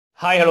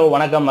Hi, hello,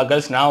 வணக்கம்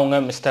மக்கள்ஸ். நான் உங்க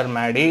mister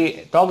Maddy.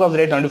 Talk of the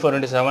day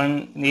 24x7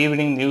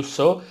 evening news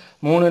show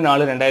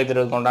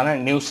 3/4/2020 கொண்டான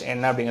news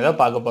என்ன அப்படிங்கிறத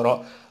பார்க்க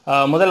போகிறோம்.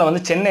 முதல்ல வந்து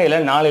சென்னையில்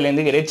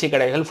நாளையிலேருந்து இறைச்சி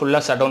கடைகள்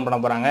ஃபுல்லாக ஷட் டவுன் பண்ண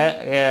போகிறாங்க.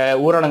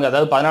 ஊரடங்கு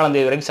அதாவது 14ஆம்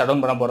தேதி வரைக்கும் ஷட்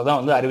டவுன் பண்ண போகிறதா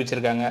வந்து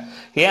அறிவிச்சிருக்காங்க.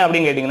 ஏன்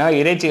அப்படின்னு கேட்டிங்கன்னா,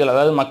 இறைச்சிகள்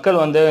அதாவது மக்கள்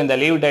வந்து இந்த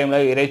லீவ்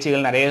டைமில்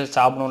இறைச்சிகள் நிறைய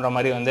சாப்பிடணுன்ற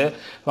மாதிரி வந்து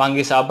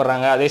வாங்கி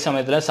சாப்பிட்றாங்க. அதே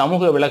சமயத்தில்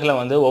சமூக விலகில்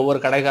வந்து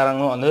ஒவ்வொரு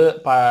கடைக்காரங்களும் வந்து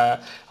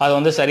அதை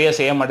வந்து சரியாக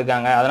செய்ய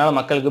மாட்டேங்காங்க. அதனால்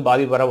மக்களுக்கு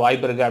பாதிப்பு வர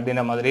வாய்ப்பு இருக்குது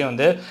அப்படின்ற மாதிரி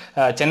வந்து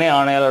சென்னை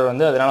ஆணையாளர்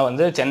வந்து அதனால்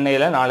வந்து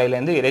சென்னையில்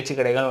நாளையிலேருந்து இறைச்சி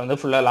கடைகள் வந்து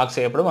ஃபுல்லாக லாக்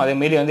செய்யப்படும். அதே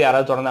மீறி வந்து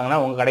யாராவது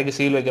திறந்தாங்கன்னா உங்கள் கடைக்கு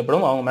சீல்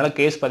வைக்கப்படும், அவங்க மேலே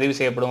கேஸ் பதிவு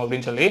செய்யப்படும்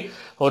அப்படின்னு சொல்லி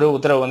ஒரு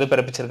உத்தரவு வந்து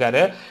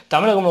பிறப்பிச்சிருக்காரு.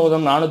 தமிழகம்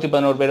முழுவதும்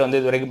 411 பேர் வந்து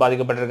இதுவரைக்கும்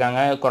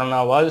பாதிக்கப்பட்டிருக்காங்க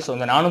கொரோனாவால். ஸோ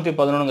இந்த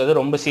 411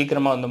 ரொம்ப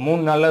சீக்கிரமாக வந்து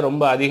 3 நாளில்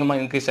ரொம்ப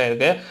அதிகமாக இன்க்ரீஸ்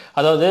ஆயிருக்கு.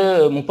 அதாவது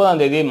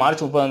 30ஆம் தேதி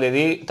மார்ச் 30ஆம்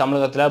தேதி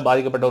தமிழகத்தில்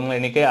பாதிக்கப்பட்டவங்க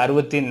எண்ணிக்கை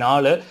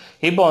 64,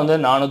 இப்போ வந்து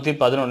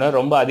 411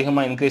 ரொம்ப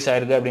அதிகமாக இன்க்ரீஸ்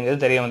ஆயிருக்கு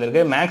அப்படிங்கிறது தெரிய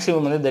வந்திருக்கு.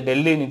 மேக்ஸிமம் வந்து இந்த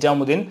டெல்லி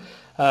நிஜாமுதீன்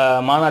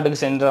மாநாட்டுக்கு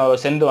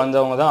சென்று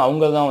வந்தவங்க தான்,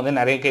 அவங்க தான் வந்து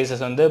நிறைய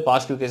கேசஸ் வந்து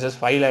பாசிட்டிவ் கேசஸ்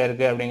ஃபைல்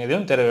ஆயிருக்கு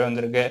அப்படிங்கிறதையும் தெரிய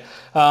வந்திருக்கு.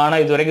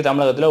 ஆனால் இதுவரைக்கும்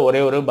தமிழகத்தில் ஒரே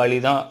ஒரு பலி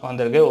தான்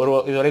வந்திருக்கு.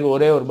 இதுவரைக்கும்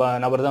ஒரே ஒரு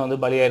நபர் தான் வந்து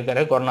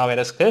பலியாயிருக்காரு கொரோனா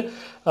வைரஸ்க்கு.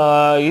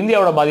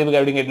 இந்தியாவோட பாதிப்புக்கு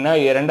அப்படின்னு கேட்டிங்கன்னா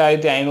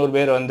 2500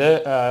 பேர் வந்து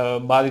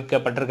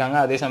பாதிக்கப்பட்டிருக்காங்க.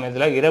 அதே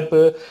சமயத்தில் இறப்பு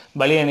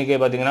பலி எண்ணிக்கை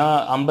பார்த்தீங்கன்னா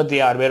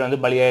 56 பேர் வந்து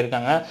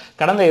பலியாயிருக்காங்க.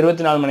 கடந்த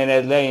 24 மணி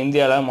நேரத்தில்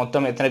இந்தியாவில்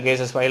மொத்தம் எத்தனை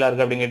கேசஸ் ஃபைல்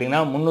ஆயிருக்கு அப்படின்னு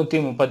கேட்டிங்கன்னா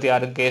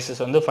 336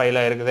 கேசஸ் வந்து ஃபைல்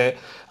ஆயிருக்குது.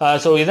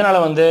 ஸோ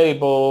இதனால் வந்து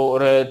இப்போது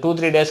ஒரு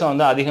 2-3 டேஸும்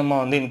வந்து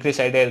அதிகமாக வந்து இன்க்ரீஸ்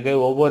ஆகிட்டே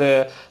இருக்குது. ஒவ்வொரு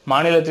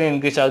மாநிலத்திலையும்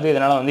இன்க்ரீஸ் ஆகுது.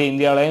 இதனால் வந்து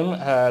இந்தியாவிலையும்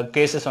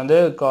கேசஸ் வந்து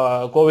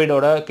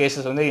கோவிடோட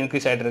கேசஸ் வந்து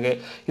இன்க்ரீஸ் ஆகிட்டு இருக்கு.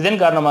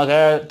 இதன் காரணமாக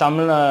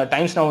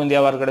டைம்ஸ் நவ்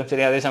இந்தியாவாக இருக்கட்டும்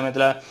சரி, அதே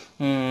சமயத்தில்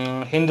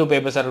ஹிந்து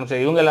பேப்பர்ஸாக இருக்கட்டும்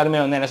சரி, இவங்க எல்லாருமே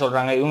வந்து என்ன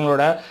சொல்கிறாங்க,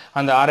 இவங்களோட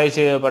அந்த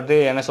ஆராய்ச்சியை பற்றி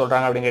என்ன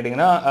சொல்கிறாங்க அப்படின்னு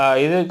கேட்டிங்கன்னா,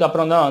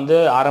 இதுக்கப்புறம் தான் வந்து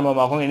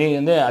ஆரம்பமாகும், இனி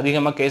வந்து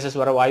அதிகமாக கேசஸ்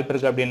வர வாய்ப்பு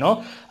இருக்குது அப்படின்னும்.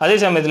 அதே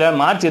சமயத்தில்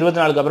மார்ச்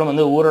 24க்கு அப்புறம்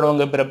வந்து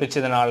ஊரடங்கு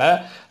பிறப்பிச்சதுனால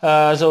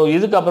ஸோ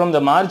இதுக்கப்புறம் இந்த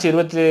மார்ச்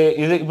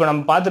 20 இப்போ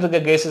நம்ம பார்த்துட்டு இருக்க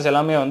கேசஸ்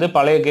எல்லாமே வந்து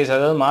பழைய கேஸ்.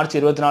 அதாவது மார்ச்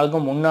 24க்கு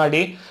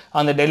முன்னாடி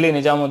அந்த டெல்லி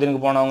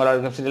நிஜாமுதீனுக்கு போனவங்களா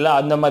இருக்கும் சரிங்களா,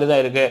 அந்த மாதிரி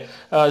தான்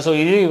இருக்குது. ஸோ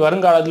இது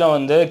வருங்காலத்தில்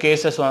வந்து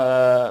கேசஸ்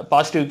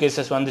பாசிட்டிவ்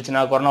கேசஸ்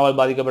வந்துச்சுன்னா, கொரோனாவால்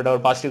பாதிக்கப்பட்ட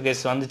ஒரு பாசிட்டிவ்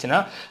கேசஸ் வந்துச்சுன்னா,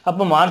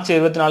 அப்போ மார்ச்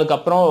 24க்கு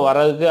அப்புறம்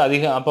வர்றதுக்கு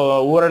அதிகம், அப்போ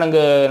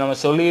ஊரடங்கு நம்ம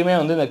சொல்லியுமே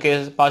வந்து இந்த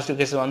பாசிட்டிவ்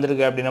கேஸ்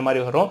வந்திருக்கு அப்படின்ற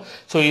மாதிரி வரும்.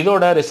 ஸோ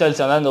இதோட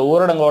ரிசல்ட்ஸ், அதாவது இந்த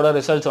ஊரடங்கோட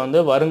ரிசல்ட்ஸ்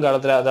வந்து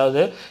வருங்காலத்தில்,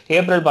 அதாவது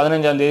ஏப்ரல்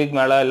 15ஆம் தேதிக்கு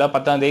மேலே இல்லை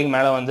 10ஆம் தேதிக்கு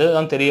மேலே வந்து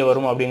தான் தெரிய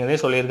வரும்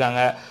அப்படிங்கிறதே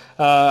சொல்லியிருக்காங்க.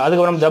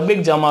 அதுக்கப்புறம்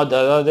தப்லிக் ஜமாத்,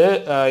 அதாவது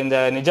இந்த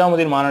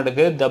நிஜாமுதீன்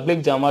மாநாட்டுக்கு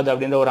தப்லிக் ஜமாத்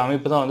அப்படின்ற ஒரு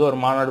அமைப்பு தான் வந்து ஒரு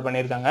மாநாடு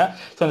பண்ணியிருக்காங்க.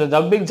 ஸோ இந்த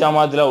தப்லிக்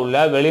ஜமாத்தில்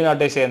உள்ள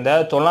வெளிநாட்டை சேர்ந்த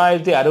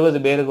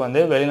 960 பேருக்கு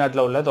வந்து,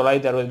 வெளிநாட்டில் உள்ள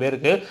 960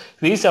 பேருக்கு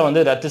வீசா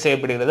வந்து ரத்து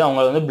செய்யப்படுகிறது.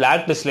 அவங்க வந்து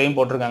பிளாக் லிஸ்ட்லையும்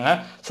போட்டிருக்காங்க.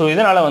 ஸோ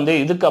இதனால் வந்து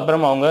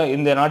இதுக்கப்புறம் அவங்க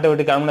இந்த நாட்டை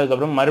விட்டு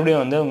கிளம்பினதுக்கப்புறம்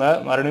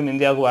மறுபடியும்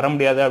இந்தியாவுக்கு வர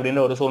முடியாது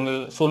அப்படின்ற ஒரு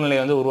சூழ்நிலை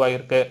வந்து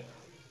உருவாகியிருக்கு.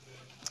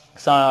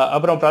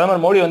 அப்புறம்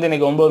பிரதமர் மோடி வந்து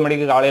இன்னைக்கு 9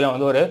 மணிக்கு காலையில்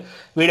வந்து ஒரு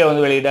வீடியோ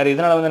வந்து வெளியிட்டார்.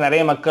 இதனால் வந்து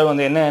நிறைய மக்கள்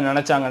வந்து என்ன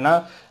நினச்சாங்கன்னா,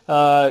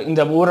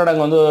 இந்த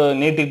ஊரடங்கு வந்து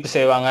நீட்டிப்பு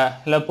செய்வாங்க,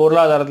 இல்லை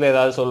பொருளாதாரத்தில்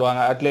ஏதாவது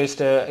சொல்லுவாங்க,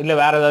 அட்லீஸ்ட் இல்லை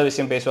வேறு ஏதாவது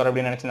விஷயம் பேசுவார்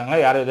அப்படின்னு நினச்சிருந்தாங்க.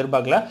 யாரும்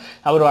எதிர்பார்க்கல.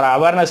 அவர் ஒரு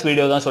அவேர்னஸ்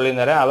வீடியோ தான்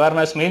சொல்லியிருந்தாரு.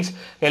 அவேர்னஸ் மீன்ஸ்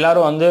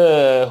எல்லாரும் வந்து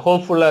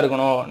ஹோப்ஃபுல்லாக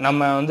இருக்கணும்,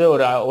 நம்ம வந்து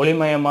ஒரு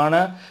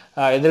ஒளிமயமான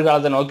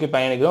எதிர்காலத்தை நோக்கி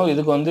பயணிக்கணும்,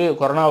 இதுக்கு வந்து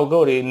கொரோனாவுக்கு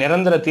ஒரு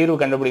நிரந்தர தீர்வு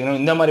கண்டுபிடிக்கணும்,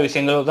 இந்த மாதிரி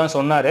விஷயங்கள் தான்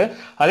சொன்னார்.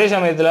 அதே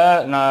சமயத்தில்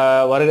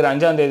நான் வருகிற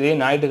 5ஆம் தேதி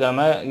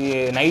ஞாயிற்றுக்கிழமை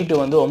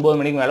நைட்டு வந்து 9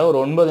 மணிக்கு மேலே ஒரு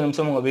 9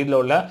 நிமிஷம் உங்கள் வீட்டில்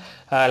உள்ள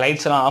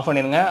லைட்ஸ் எல்லாம் ஆஃப்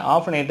பண்ணிடுங்க.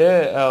 ஆஃப் பண்ணிவிட்டு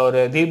ஒரு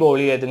தீப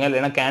ஒளி ஏற்றுங்க,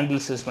 இல்லைன்னா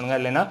கேண்டில்ஸ் யூஸ் பண்ணுங்கள்,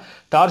 இல்லைன்னா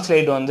டார்ச்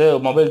லைட் வந்து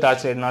மொபைல்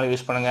டார்ச் லைட்னாலும்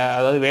யூஸ் பண்ணுங்கள்.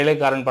 அதாவது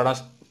வேலைக்காரன்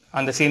படம்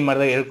அந்த சீன்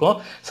மாதிரி தான் இருக்கும்.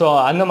 ஸோ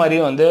அந்த மாதிரி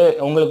வந்து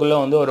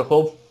உங்களுக்குள்ளே வந்து ஒரு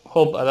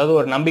ஹோப், அதாவது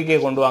ஒரு நம்பிக்கையை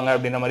கொண்டு வாங்க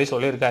அப்படின்ற மாதிரி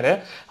சொல்லியிருக்காரு.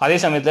 அதே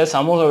சமயத்தில்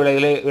சமூக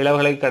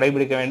விலகலை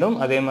கடைபிடிக்க வேண்டும்.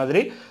 அதே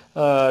மாதிரி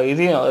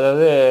இதையும்,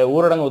 அதாவது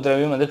ஊரடங்கு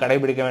உத்தரவையும் வந்து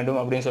கடைபிடிக்க வேண்டும்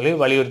அப்படின்னு சொல்லி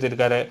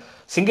வலியுறுத்தியிருக்காரு.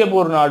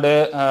 சிங்கப்பூர் நாடு,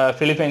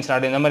 பிலிப்பைன்ஸ்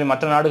நாடு, இந்த மாதிரி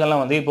மற்ற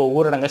நாடுகள்லாம் வந்து இப்போ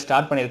ஊரடங்கை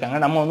ஸ்டார்ட் பண்ணியிருக்காங்க.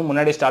 நம்ம வந்து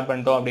முன்னாடி ஸ்டார்ட்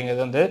பண்ணிட்டோம்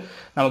அப்படிங்கிறது வந்து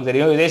நமக்கு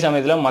தெரியும். இதே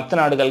சமயத்தில் மற்ற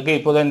நாடுகளுக்கு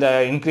இப்போதான் இந்த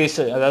இன்க்ரீஸ்,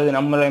 அதாவது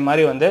நம்மளை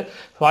மாதிரி வந்து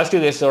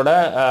பாசிட்டிவ்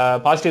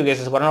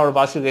கேசஸ் கொரோனாவோட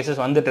பாசிட்டிவ்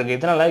கேசஸ் வந்துட்டு இருக்கு.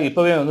 இதனால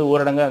இப்போவே வந்து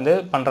ஊரடங்கை வந்து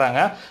பண்ணுறாங்க.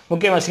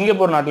 முக்கியமாக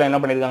சிங்கப்பூர் நாட்டில் என்ன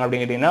பண்ணியிருக்காங்க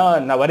அப்படின்னு கேட்டிங்கன்னா,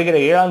 நான் வருகிற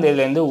 7ஆம்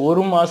தேதியிலேருந்து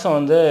ஒரு மாதம்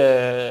வந்து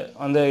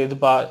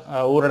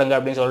ஊரடங்கு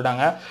அப்படின்னு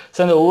சொல்லிட்டாங்க.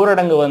 ஸோ இந்த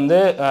ஊரடங்கு வந்து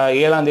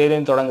 7ஆம்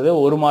தேதியும் தொடங்குது,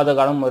 1 மாத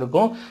காலம்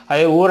இருக்கும்.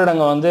 அதே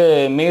ஊரடங்கு வந்து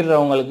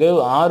மீறுறவங்களுக்கு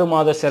 6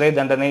 மாத சிறை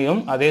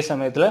தண்டனையும், அதே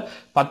சமயத்தில்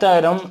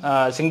 10,000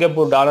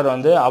 சிங்கப்பூர் டாலர்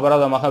வந்து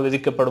அபராதமாக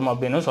விதிக்கப்படும்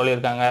அப்படின்னு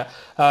சொல்லியிருக்காங்க.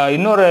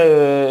 இன்னொரு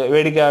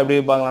வேடிக்கை அப்படி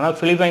பார்க்கலாம்னா,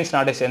 பிலிப்பைன்ஸ்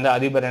நாட்டை சேர்ந்த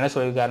அதிபர் என்ன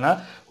சொல்லியிருக்காருன்னா,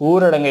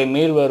 ஊரடங்கை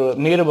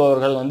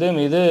மீறுபவர்கள் வந்து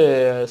மீது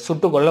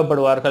சுட்டு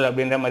கொல்லப்படுவார்கள்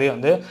அப்படின்ற மாதிரி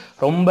வந்து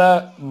ரொம்ப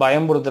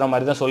பயம்புறுத்துகிற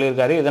மாதிரி தான்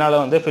சொல்லியிருக்காரு.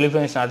 இதனால் வந்து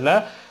பிலிப்பைன்ஸ் நாட்டில்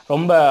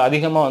ரொம்ப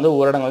அதிகமாக வந்து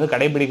ஊரடங்கு வந்து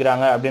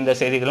கடைபிடிக்கிறாங்க அப்படின்ற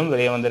செய்திகளும்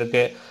வெளியே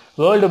வந்திருக்கு.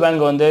 வேர்ல்டு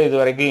பேங்க் வந்து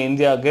இதுவரைக்கும்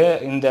இந்தியாவுக்கு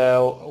இந்த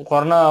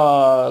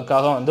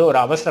கொரோனாக்காக வந்து ஒரு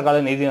அவசர கால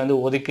நிதி வந்து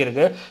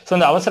ஒதுக்கியிருக்கு. ஸோ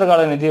இந்த அவசர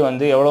கால நிதி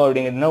வந்து எவ்வளோ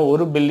அப்படிங்கிறதுனா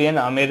 $1 பில்லியன்,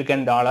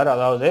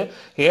 அதாவது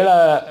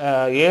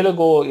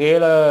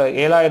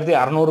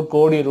 7,600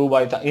 கோடி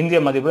ரூபாய் தான்.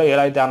 இந்திய மதிப்பில்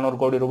 7,600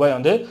 கோடி ரூபாய்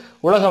வந்து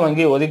உலக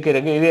வங்கி ஒதுக்கி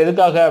இருக்கு. இது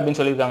எதுக்காக அப்படின்னு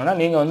சொல்லியிருக்காங்கன்னா,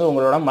 நீங்கள் வந்து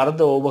உங்களோட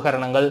மருத்துவ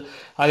உபகரணங்கள்,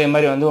 அதே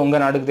மாதிரி வந்து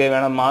உங்கள் நாட்டுக்கு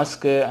தேவையான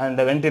மாஸ்க்கு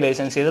அண்ட்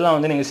வென்டிலேஷன்ஸ் இதெல்லாம்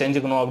வந்து நீங்கள்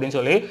செஞ்சுக்கணும் அப்படின்னு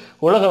சொல்லி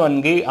உலக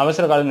வங்கி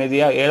அவசர கால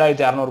நிதியாக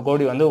 7,600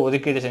 கோடி வந்து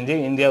ஒதுக்கீடு செஞ்சு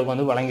இந்தியாவுக்கு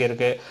வந்து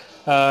வழங்கியிருக்கு.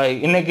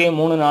 இன்னைக்கு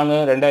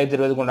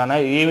 3/4/2020 உண்டான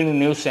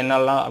ஈவினிங் நியூஸ்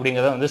என்னெல்லாம்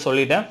அப்படிங்கிறத வந்து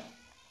சொல்லிட்டேன்.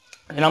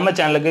 நம்ம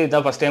சேனலுக்கு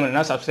இதான் ஃபஸ்ட் டைம்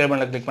என்ன சப்ஸ்கிரைப்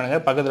பண்ண கிளிக்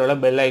பண்ணுங்கள், பக்கத்தில் உள்ள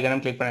பெல்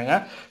ஐக்கனும் கிளிக்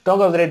பண்ணுங்கள்.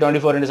 Talk of the day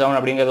 24x7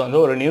 அப்படிங்கிறது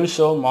வந்து ஒரு news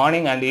show.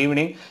 Morning and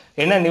evening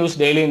என்ன நியூஸ்,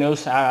 டெய்லி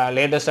நியூஸ்,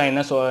 லேட்டஸ்ட்டாக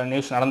என்ன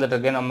நியூஸ்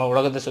நடந்துட்டுருக்கு, நம்ம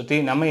உலகத்தை சுற்றி,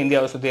 நம்ம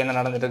இந்தியாவை சுற்றி என்ன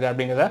நடந்துட்டுருக்கு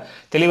அப்படிங்கிறத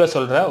தெளிவாக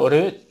சொல்கிற ஒரு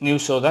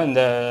நியூஸ் ஷோ தான்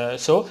இந்த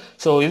ஷோ.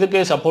 ஸோ இதுக்கு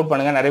சப்போர்ட்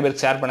பண்ணுங்கள், நிறைய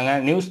பேருக்கு ஷேர்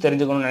பண்ணுங்கள், நியூஸ்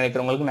தெரிஞ்சுக்கணும்னு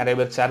நினைக்கிறவங்களுக்கு நிறைய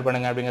பேருக்கு ஷேர்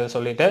பண்ணுங்கள் அப்படிங்கிறத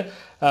சொல்லிட்டு,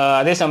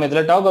 அதே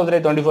சமயத்தில் talk of the day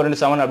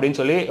 24x7 அப்படின்னு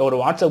சொல்லி ஒரு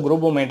வாட்ஸ்அப்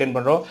குரூப்பும் மெயின்டைன்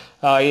பண்ணுறோம்.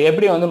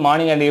 எப்படி வந்து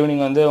மார்னிங் அண்ட்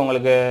ஈவினிங் வந்து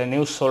உங்களுக்கு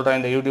நியூஸ் சொல்கிறேன்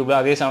இந்த யூடியூப்பில்,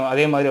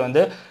 அதே மாதிரி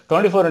வந்து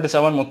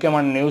 24x7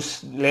 முக்கியமான news,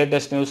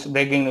 latest news,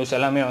 breaking news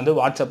எல்லாமே வந்து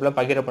வாட்ஸ்அப்பில்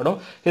பகிரப்படும்.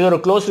 இது ஒரு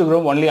closed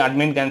group, only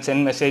admin can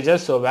send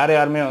messages. So வேறு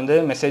யாருமே வந்து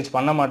மெசேஜ்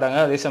பண்ண மாட்டாங்க.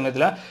 அதே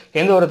சமயத்தில்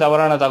எந்த ஒரு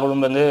தவறான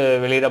தகவலும் வந்து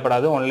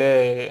வெளியிடப்படாது. ஒன்லி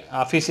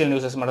அஃபீஷியல்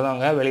நியூஸஸ் மட்டும் தான்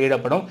அங்கே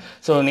வெளியிடப்படும்.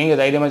 ஸோ நீங்கள்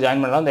தைரியமாக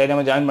ஜாயின் பண்ணலாம்.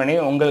 தைரியமாக ஜாயின் பண்ணி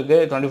உங்களுக்கு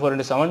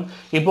 24x7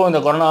 இப்போ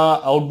இந்த கொரோனா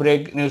அவுட்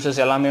பிரேக்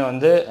நியூஸஸ் எல்லாமே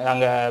வந்து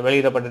அங்கே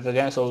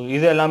வெளியிடப்பட்டுருக்கேன். ஸோ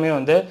இது எல்லாமே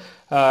வந்து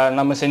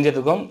நம்ம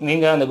செஞ்சுட்ருக்கோம்.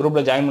 நீங்கள் அந்த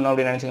குரூப்பில் ஜாயின் பண்ணணும்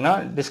அப்படின்னு நினச்சிங்கன்னா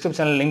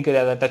டிஸ்கிரிப்ஷனில் லிங்க்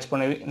அதை டச்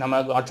பண்ணி நம்ம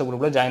வாட்ஸ்அப்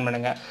குரூப்பில் ஜாயின்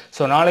பண்ணுங்கள்.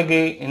 ஸோ நாளைக்கு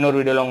இன்னொரு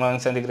வீடியோவில் உங்களை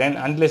வந்து சந்திக்கிறேன்.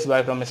 Until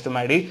bye from mister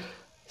Maddy.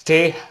 Stay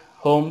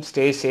home,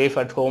 stay safe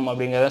at home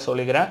அப்படிங்கிறத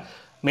சொல்லிக்கிறேன்.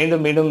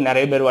 மீண்டும்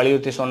நிறைய பேர்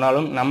வலியுறுத்தி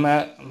சொன்னாலும் நம்ம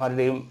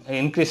மறுபடியும்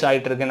இன்க்ரீஸ்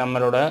ஆகிட்டு இருக்கு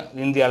நம்மளோட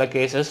இந்தியாவில்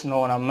கேசஸ்.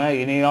 நம்ம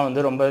இனியும்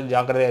வந்து ரொம்ப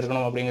ஜாக்கிரதையாக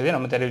இருக்கணும் அப்படிங்கிறதையும்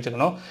நம்ம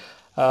தெரிவிச்சுக்கணும்.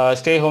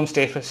 Stay home,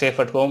 stay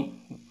safe at home.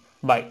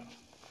 Bye.